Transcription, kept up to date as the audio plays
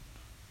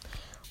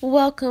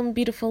Welcome,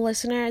 beautiful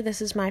listener.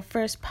 This is my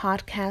first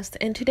podcast,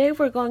 and today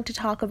we're going to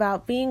talk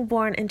about being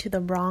born into the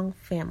wrong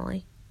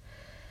family.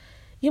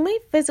 You may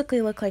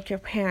physically look like your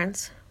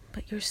parents,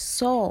 but your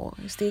soul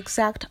is the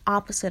exact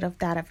opposite of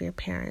that of your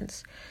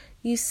parents.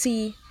 You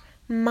see,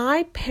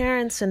 my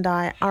parents and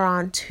I are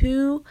on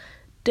two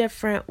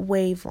different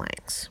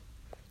wavelengths.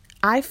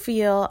 I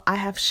feel I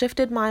have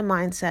shifted my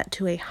mindset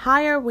to a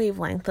higher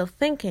wavelength of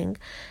thinking,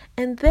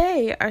 and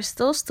they are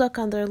still stuck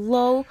on their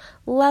low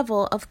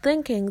level of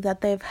thinking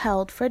that they've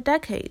held for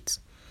decades.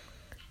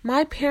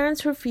 My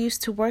parents refuse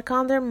to work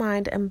on their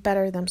mind and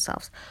better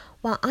themselves,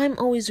 while I'm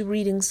always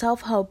reading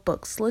self-help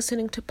books,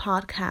 listening to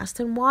podcasts,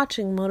 and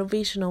watching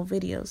motivational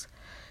videos.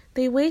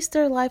 They waste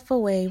their life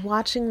away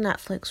watching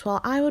Netflix,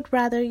 while I would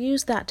rather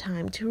use that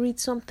time to read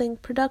something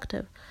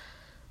productive.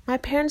 My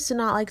parents do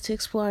not like to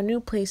explore new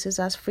places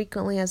as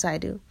frequently as I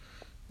do.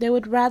 They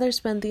would rather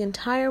spend the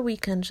entire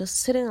weekend just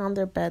sitting on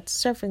their beds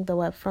surfing the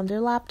web from their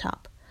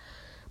laptop.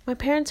 My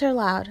parents are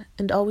loud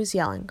and always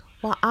yelling,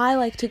 while I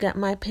like to get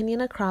my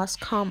opinion across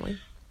calmly.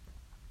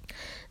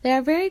 They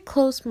are very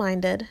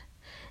close-minded,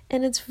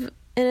 and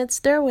it's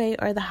their way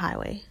or the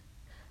highway.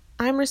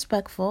 I'm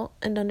respectful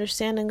and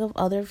understanding of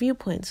other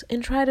viewpoints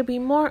and try to be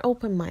more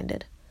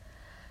open-minded.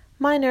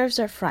 My nerves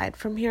are fried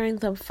from hearing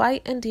them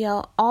fight and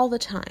yell all the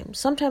time.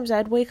 Sometimes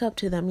I'd wake up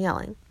to them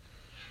yelling.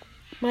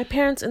 My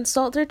parents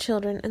insult their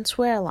children and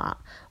swear a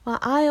lot, while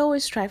I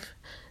always strive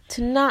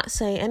to not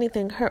say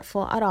anything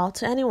hurtful at all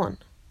to anyone.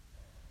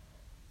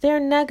 They're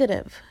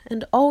negative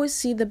and always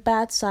see the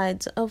bad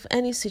sides of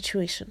any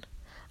situation.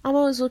 I'm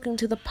always looking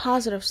to the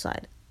positive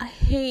side. I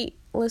hate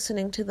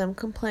listening to them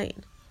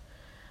complain.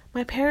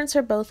 My parents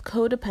are both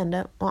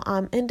codependent while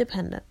I'm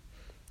independent.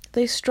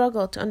 They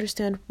struggle to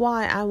understand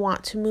why I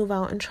want to move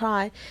out and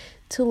try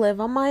to live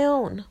on my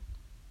own.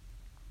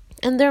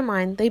 In their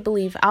mind, they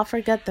believe I'll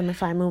forget them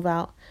if I move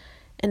out,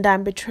 and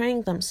I'm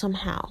betraying them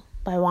somehow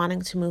by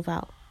wanting to move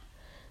out.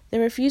 They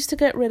refuse to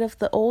get rid of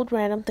the old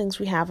random things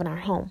we have in our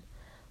home.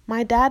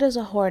 My dad is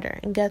a hoarder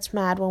and gets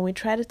mad when we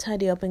try to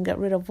tidy up and get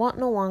rid of what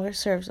no longer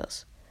serves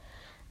us.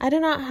 I do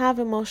not have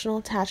emotional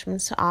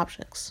attachments to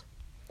objects.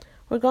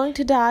 We're going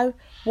to die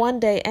one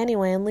day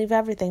anyway and leave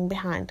everything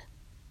behind.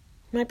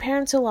 My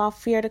parents allow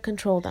fear to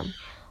control them,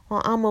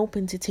 while I'm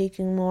open to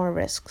taking more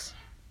risks.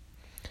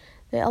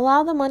 They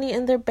allow the money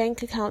in their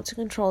bank account to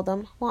control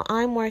them, while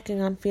I'm working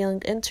on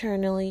feeling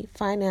internally,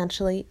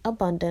 financially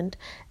abundant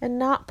and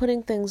not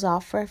putting things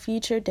off for a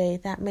future day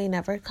that may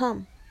never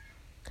come.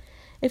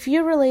 If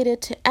you're related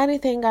to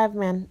anything I've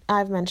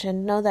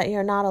mentioned, know that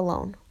you're not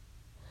alone.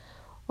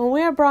 When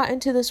we are brought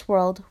into this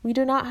world, we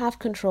do not have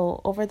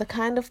control over the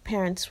kind of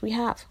parents we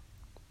have.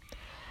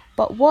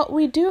 But what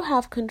we do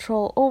have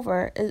control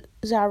over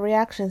is our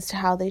reactions to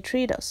how they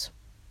treat us.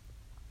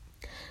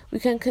 We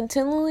can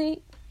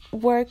continually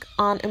work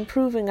on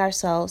improving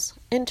ourselves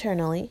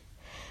internally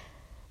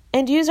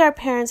and use our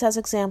parents as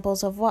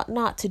examples of what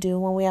not to do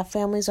when we have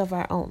families of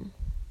our own.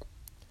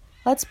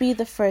 Let's be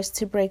the first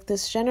to break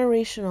this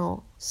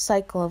generational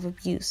cycle of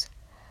abuse.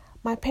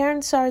 My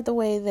parents are the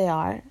way they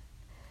are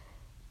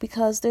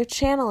because they're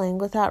channeling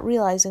without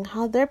realizing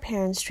how their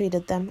parents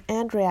treated them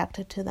and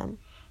reacted to them.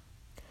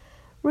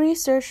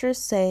 Researchers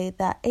say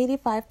that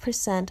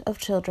 85% of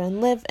children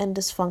live in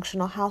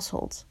dysfunctional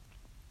households.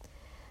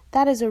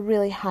 That is a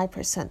really high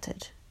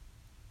percentage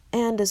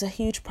and is a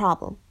huge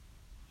problem.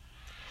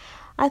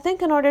 I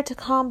think in order to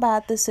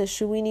combat this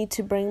issue, we need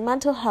to bring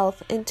mental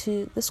health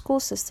into the school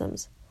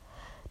systems.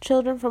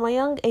 Children from a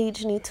young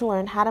age need to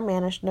learn how to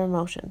manage their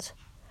emotions.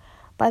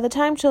 By the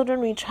time children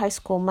reach high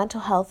school,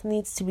 mental health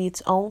needs to be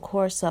its own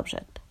core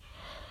subject.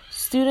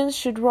 Students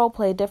should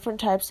role-play different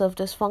types of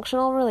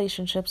dysfunctional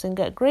relationships and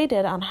get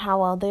graded on how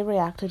well they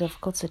react to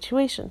difficult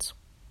situations.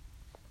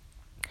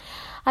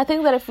 I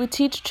think that if we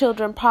teach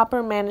children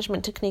proper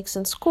management techniques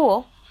in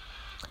school,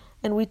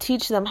 and we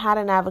teach them how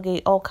to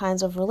navigate all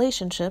kinds of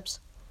relationships,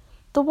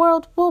 the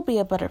world will be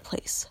a better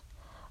place.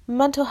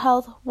 Mental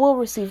health will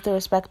receive the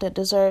respect it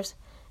deserves,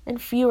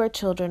 and fewer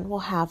children will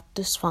have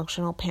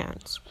dysfunctional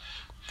parents.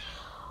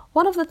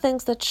 One of the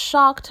things that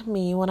shocked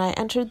me when I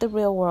entered the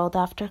real world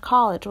after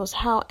college was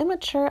how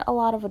immature a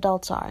lot of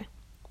adults are.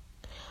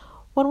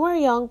 When we're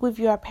young, we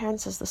view our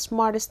parents as the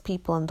smartest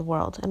people in the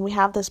world, and we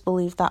have this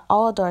belief that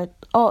all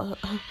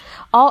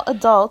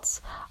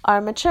adults are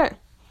mature.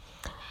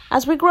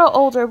 As we grow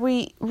older,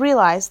 we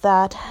realize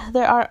that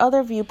there are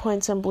other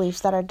viewpoints and beliefs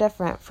that are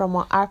different from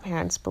what our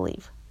parents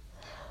believe.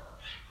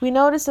 We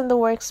notice in the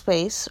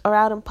workspace or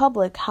out in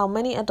public how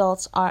many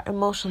adults are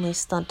emotionally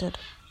stunted.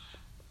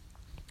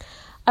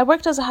 I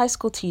worked as a high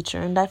school teacher,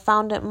 and I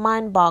found it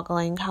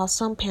mind-boggling how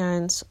some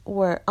parents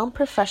were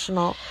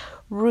unprofessional,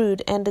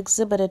 rude, and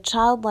exhibited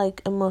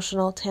childlike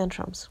emotional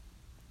tantrums.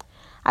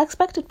 I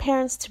expected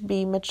parents to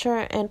be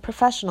mature and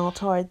professional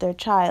toward their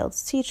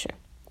child's teacher.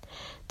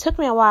 It took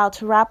me a while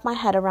to wrap my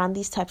head around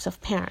these types of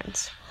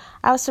parents.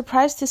 I was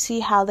surprised to see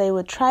how they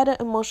would try to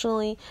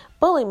emotionally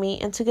bully me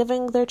into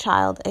giving their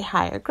child a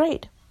higher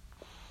grade.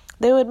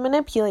 They would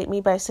manipulate me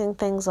by saying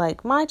things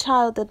like, "My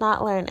child did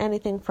not learn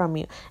anything from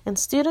you, and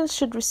students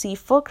should receive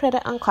full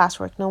credit on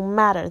classwork no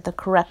matter the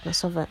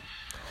correctness of it."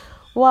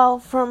 Well,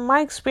 from my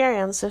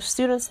experience, if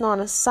students know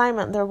an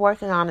assignment they're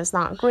working on is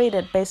not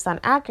graded based on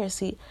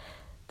accuracy,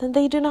 then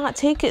they do not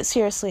take it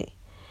seriously,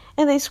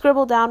 and they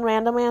scribble down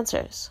random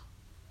answers.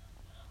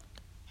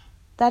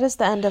 That is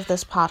the end of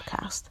this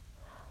podcast.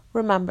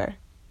 Remember,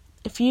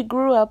 if you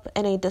grew up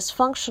in a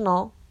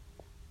dysfunctional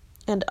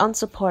and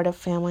unsupportive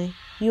family,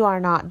 you are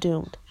not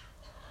doomed.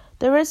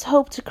 There is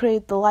hope to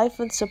create the life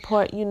and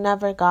support you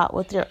never got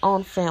with your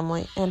own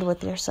family and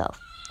with yourself.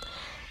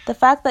 The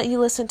fact that you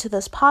listen to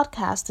this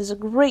podcast is a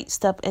great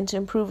step into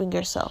improving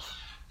yourself.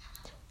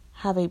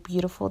 Have a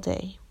beautiful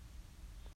day.